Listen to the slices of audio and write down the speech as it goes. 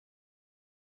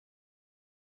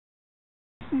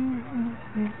I'm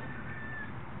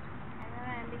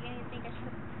beginning to think I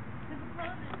should put the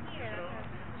clothes in here.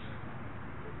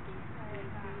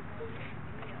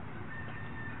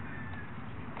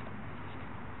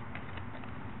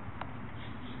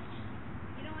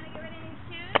 You don't want to get rid of any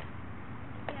shoes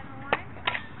you haven't worn?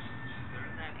 They're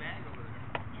in that bag over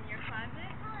there. In your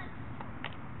closet?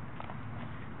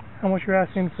 How much you're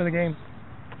asking for the game?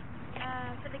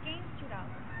 For the game, $2.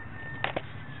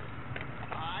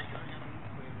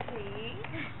 Sí.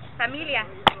 Familia.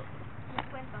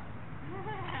 Descuento.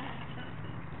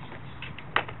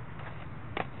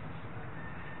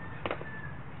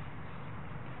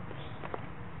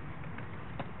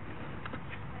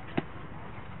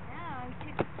 No, I'm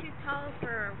too tall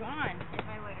for one if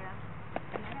I wear them.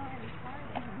 And I don't have any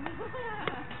clothing.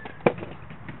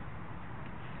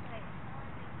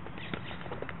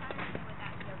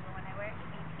 When I wear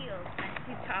heels, I'm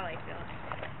too tall, I feel.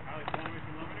 Alex, want to make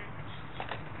some lemonade?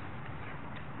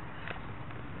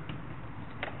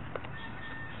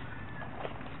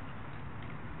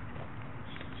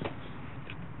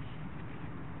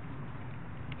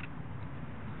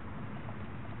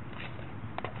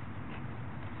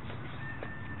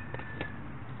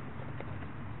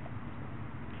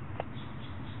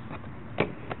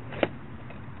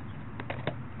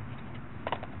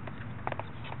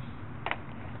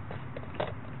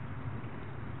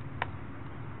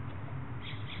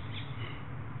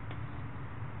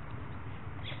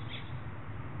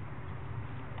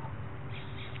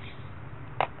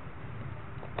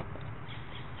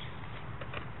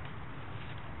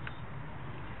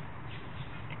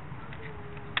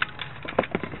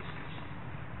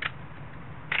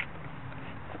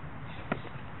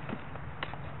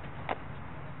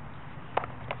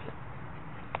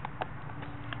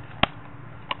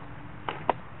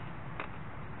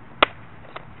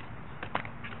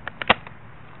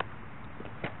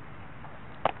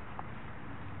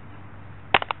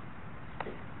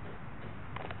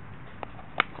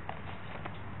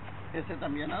 ¿Ese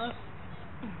también nada?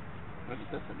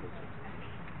 Ahorita se lo...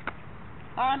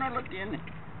 Ah, no lo tiene.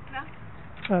 No?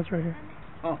 Oh, it's right here.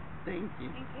 Oh, thank you.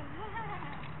 Thank you.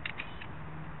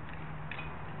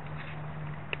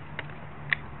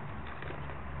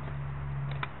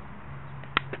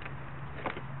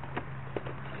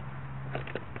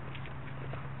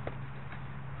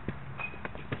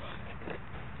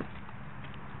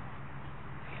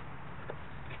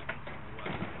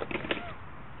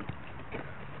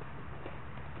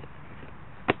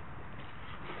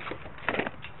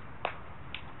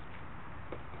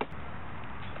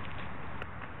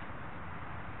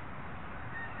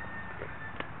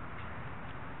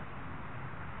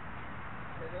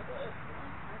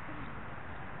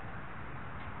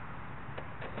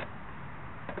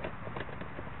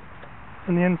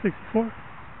 And the N64?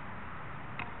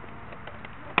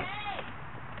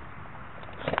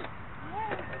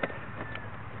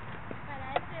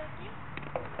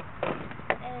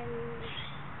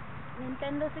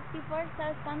 Nintendo 64,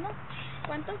 ¿sabes cuándo?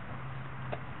 ¿Cuántos?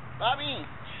 Bobby.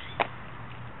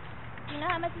 You know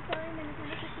how much is selling the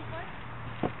Nintendo 64?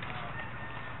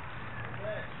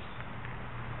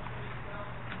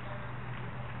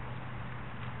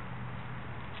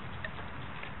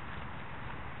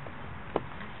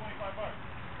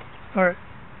 Alright.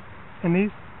 And these?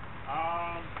 You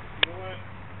know what?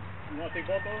 You want to take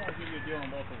both of them? I'll give you a deal on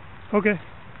both of them. Okay.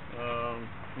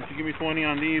 You should give me 20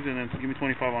 on these and then give me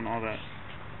 25 on all that.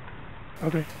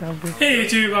 Okay, sounds good. Hey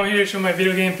YouTube, I'm here to show my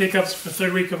video game pickups for the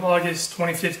third week of August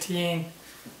 2015.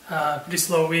 Pretty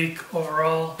slow week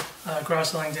overall.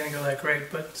 Gross selling didn't go that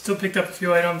great, but still picked up a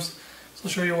few items. So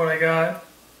I'll show you what I got.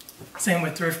 Same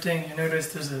with thrifting. You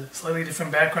notice there's a slightly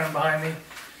different background behind me.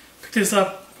 Picked this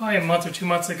up probably a month or 2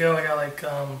 months ago. I got like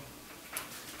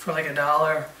for like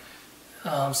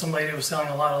 $1. Some lady was selling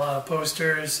a lot of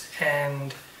posters,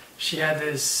 and she had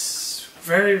this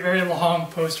very, very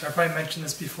long poster. I probably mentioned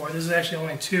this before. This is actually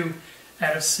only 2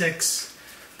 out of 6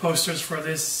 posters for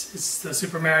this. It's the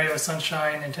Super Mario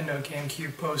Sunshine Nintendo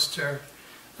GameCube poster.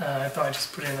 I thought I'd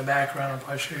just put it in the background. I'll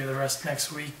probably show you the rest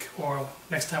next week or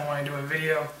next time when I do a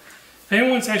video. If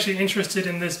anyone's actually interested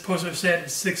in this poster set,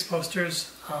 it's 6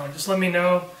 posters. Just let me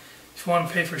know if you want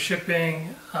to pay for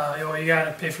shipping. You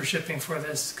gotta pay for shipping for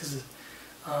this because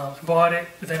I bought it,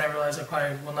 but then I realized I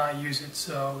probably will not use it,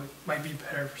 so it might be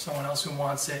better for someone else who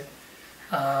wants it.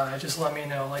 Just let me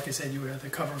know. Like I said, you have the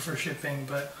cover for shipping,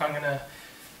 but I'm gonna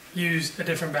use a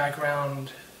different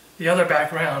background, the other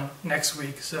background next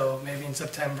week, so maybe in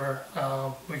September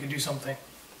we could do something.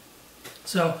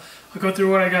 So I'll go through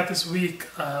what I got this week.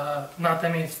 Not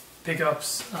that many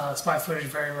pickups, spy footage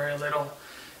very, very little,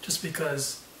 just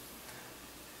because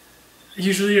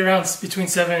usually around between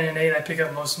 7 and 8 I pick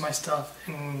up most of my stuff,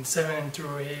 and 7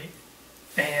 through 8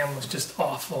 a.m. was just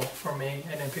awful for me.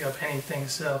 I didn't pick up anything,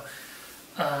 so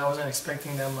I wasn't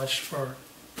expecting that much for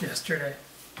yesterday.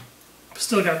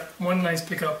 Still got one nice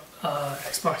pickup,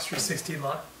 Xbox 360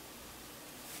 lot.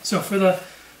 So for the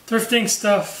thrifting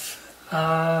stuff,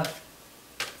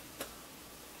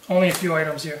 only a few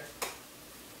items here.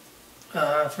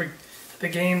 For the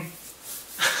game,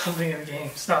 I'm thinking of the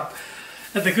game, stop.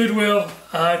 At the Goodwill,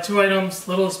 2 items,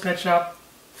 Littlest Pet Shop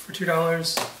for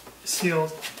 $2,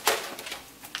 sealed,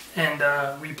 and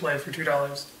Replay for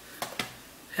 $2.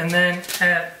 And then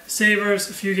at Savers,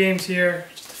 a few games here,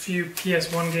 just a few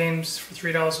PS1 games for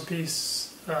 $3 a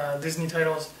piece, Disney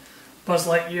titles, Buzz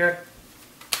Lightyear,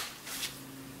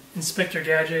 Inspector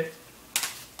Gadget,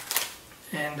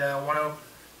 and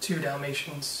 102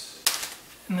 Dalmatians.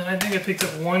 And then I think I picked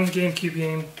up one GameCube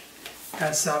game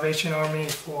at Salvation Army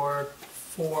for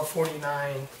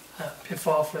 $4.49,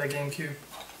 Pitfall for the GameCube.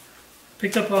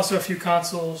 Picked up also a few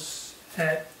consoles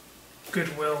at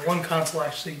Goodwill, one console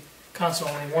actually, console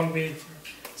only, one Wii for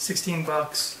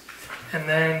 $16, and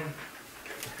then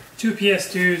 2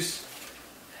 PS2s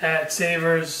at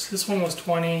Savers. This one was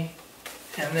 $20,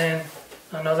 and then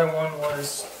another one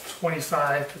was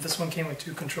 $25, but this one came with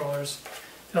 2 controllers.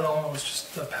 The other one was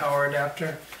just the power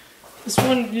adapter. This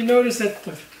one, you notice that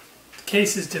the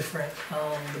case is different,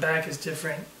 the back is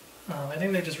different. I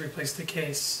think they just replaced the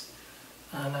case.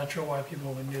 I'm not sure why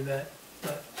people would do that,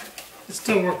 but it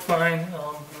still worked fine.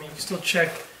 I mean, you can still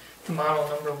check the model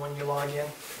number when you log in.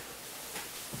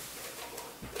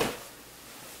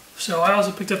 So I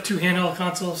also picked up 2 handheld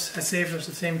consoles at Savers at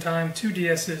the same time, 2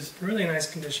 DS's, really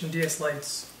nice condition, DS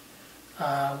Lites,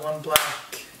 one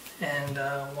black and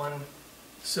one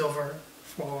silver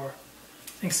for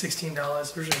I think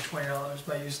 $16, originally $20,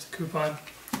 but I used the coupon.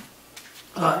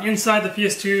 Inside the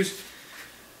PS2s,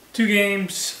 2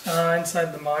 games,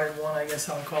 inside the modded one, I guess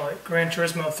I would call it, Gran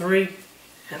Turismo 3,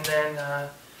 and then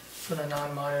for the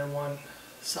non-modded one,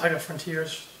 Saga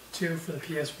Frontiers 2 for the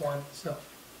PS1, so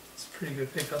it's a pretty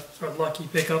good pickup, or lucky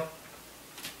pickup.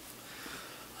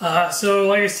 So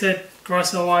like I said, garage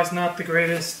sale wise, not the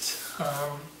greatest.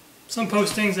 Some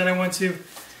postings that I went to,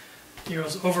 it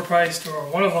was overpriced, or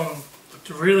one of them looked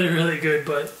really, really good,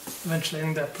 but eventually I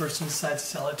think that person decided to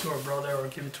sell it to her brother or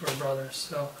give it to her brother,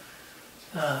 so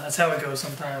that's how it goes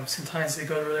sometimes. Sometimes they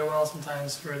go really well,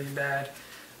 sometimes really bad.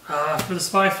 For the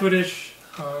spy footage,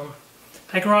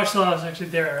 at garage sale I was actually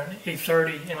there at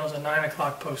 8:30, and it was a 9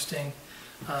 o'clock posting.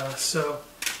 So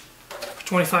for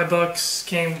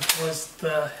 $25 was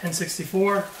the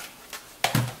N64,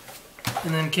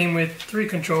 and then came with 3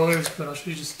 controllers, but I'll show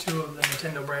you just 2 of the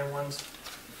Nintendo brand ones.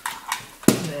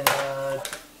 And then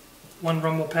 1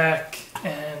 Rumble Pack,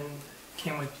 and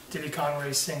came with Diddy Kong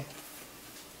Racing.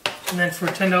 And then for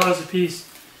 $10 a piece,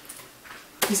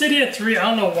 he said he had 3. I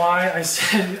don't know why I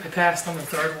said I passed on the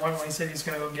 3rd one when he said he's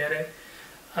going to go get it.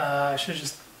 I should have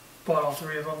just bought all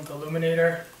 3 of them. The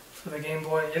Illuminator for the Game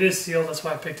Boy. It is sealed, that's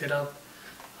why I picked it up.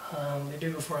 They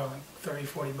do go for like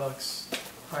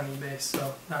 $30–40 on eBay,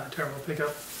 so not a terrible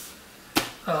pickup.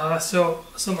 So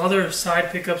some other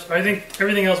side pickups, but I think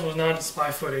everything else was not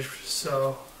spy footage,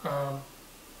 so I'll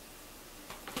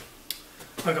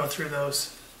go through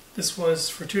those. This was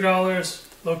for $2,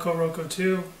 Loco Roco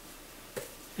 2,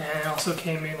 and it also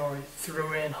came in, or we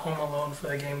threw in Home Alone for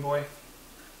the Game Boy.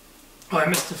 Oh, I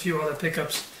missed a few other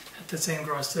pickups at the same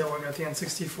garage sale where I got the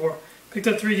N64. Picked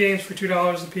up 3 games for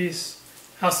 $2 a piece.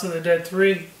 House of the Dead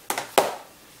 3,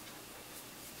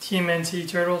 TMNT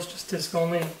Turtles, just disc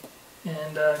only,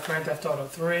 and Grand Theft Auto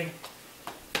 3.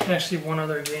 And actually one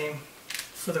other game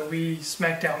for the Wii,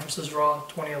 SmackDown vs. Raw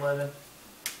 2011.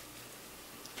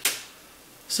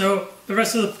 So the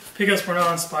rest of the pickups were not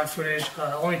on spy footage.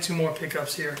 Only 2 more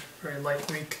pickups here. Very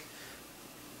light week.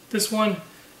 This one,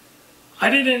 I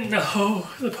didn't know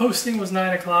the posting was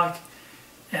 9 o'clock,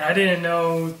 and I didn't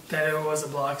know that it was a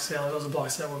block sale. It was a block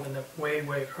sale would have been way,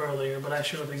 way earlier, but I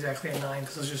showed up exactly at 9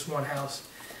 because it was just one house.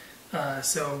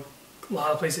 So a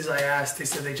lot of places I asked, they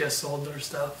said they just sold their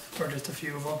stuff, or just a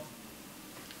few of them.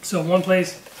 So one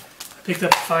place I picked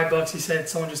up for $5. He said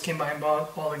someone just came by and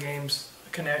bought all the games,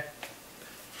 Connect,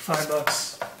 for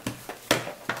 $5.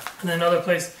 And then another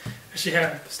place actually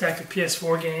had a stack of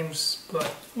PS4 games,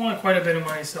 but wanted quite a bit of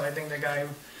money, so I think the guy who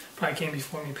probably came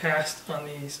before me passed on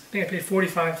these. I think I paid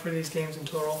 $45 for these games in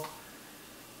total.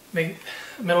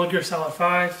 Metal Gear Solid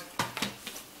 5,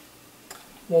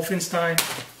 Wolfenstein,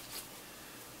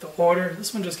 The Order,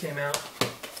 this one just came out,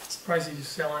 surprised he's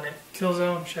selling it,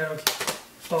 Killzone,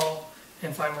 Shadowfall,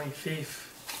 and finally Thief.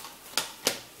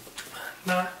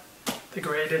 Not the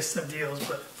greatest of deals,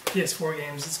 but PS4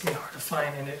 games. It's going to be hard to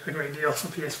find a great deal for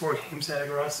PS4 games at a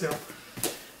garage sale.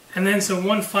 And then, so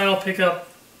one final pickup.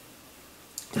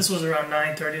 This was around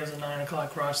 9:30. It was a 9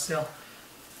 o'clock garage sale.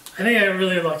 I think I got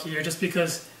really lucky here just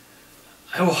because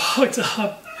I walked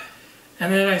up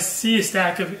and then I see a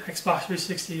stack of Xbox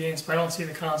 360 games, but I don't see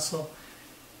the console.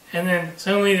 And then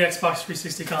suddenly the Xbox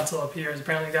 360 console appears.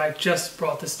 Apparently the guy just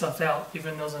brought this stuff out,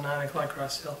 even though it was a 9 o'clock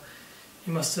garage sale.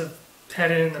 He must have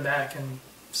had it in the back, and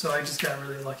so I just got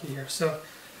really lucky here. So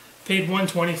paid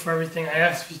 $120 for everything. I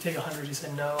asked if you take $100, he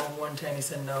said no. $110, he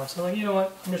said no. So I'm like, you know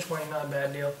what, $120, not a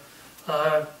bad deal.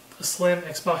 A slim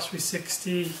Xbox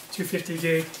 360, 250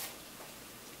 gig.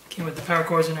 Came with the power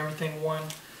cords and everything, one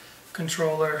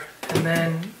controller. And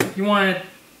then he wanted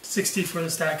 $60 for the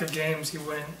stack of games. He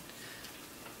wouldn't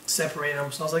separate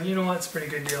them. So I was like, you know what, it's a pretty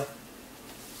good deal.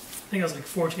 I think it was like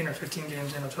 14 or 15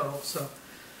 games in a total. So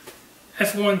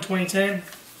F1 2010,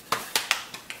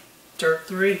 Dirt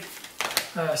 3,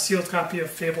 sealed copy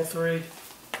of Fable 3,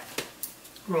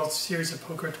 World Series of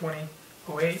Poker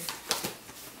 2008,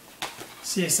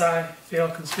 CSI, Fatal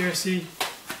Conspiracy,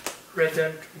 Red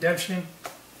Dead Redemption,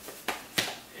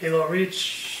 Halo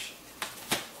Reach,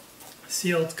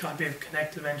 sealed copy of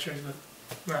Kinect Adventures, but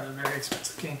not a very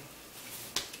expensive game.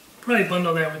 Probably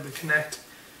bundle that with the Kinect.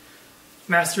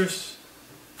 Masters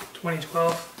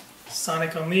 2012,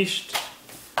 Sonic Unleashed,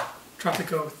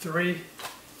 Tropico 3,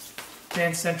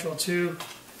 Dance Central 2,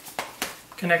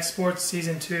 Kinect Sports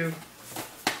Season 2,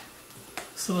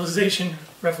 Civilization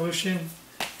Revolution,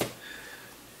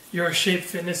 Your Shape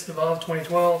Fitness Evolved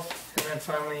 2012, and then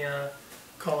finally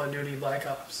Call of Duty Black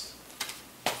Ops.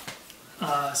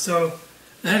 So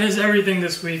that is everything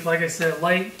this week. Like I said,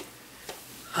 light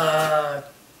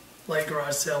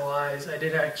garage sale wise. I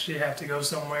did actually have to go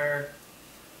somewhere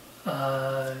in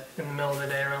the middle of the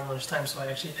day around lunchtime, so I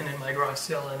actually ended my garage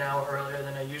sale an hour earlier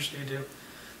than I usually do.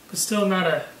 But still not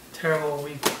a terrible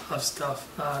week of stuff.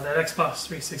 That Xbox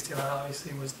 360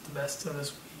 obviously was the best of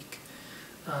this week.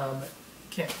 But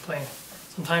can't complain.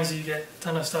 Sometimes you get a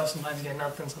ton of stuff, sometimes you get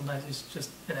nothing, sometimes it's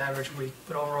just an average week.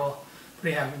 But overall,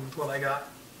 pretty happy with what I got.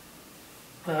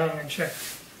 And check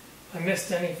if I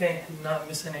missed anything, did not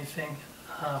miss anything.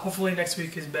 Hopefully next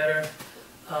week is better.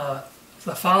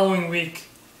 The following week,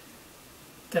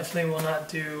 definitely will not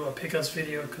do a pickups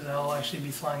video because I'll actually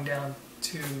be flying down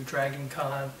to Dragon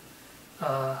Con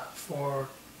for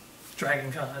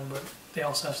Dragon Con, but they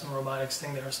also have some robotics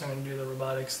thing there, so I'm going to do the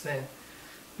robotics thing.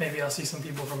 Maybe I'll see some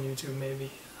people from YouTube, maybe.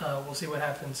 We'll see what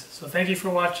happens. So thank you for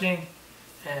watching,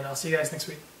 and I'll see you guys next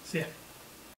week. See ya.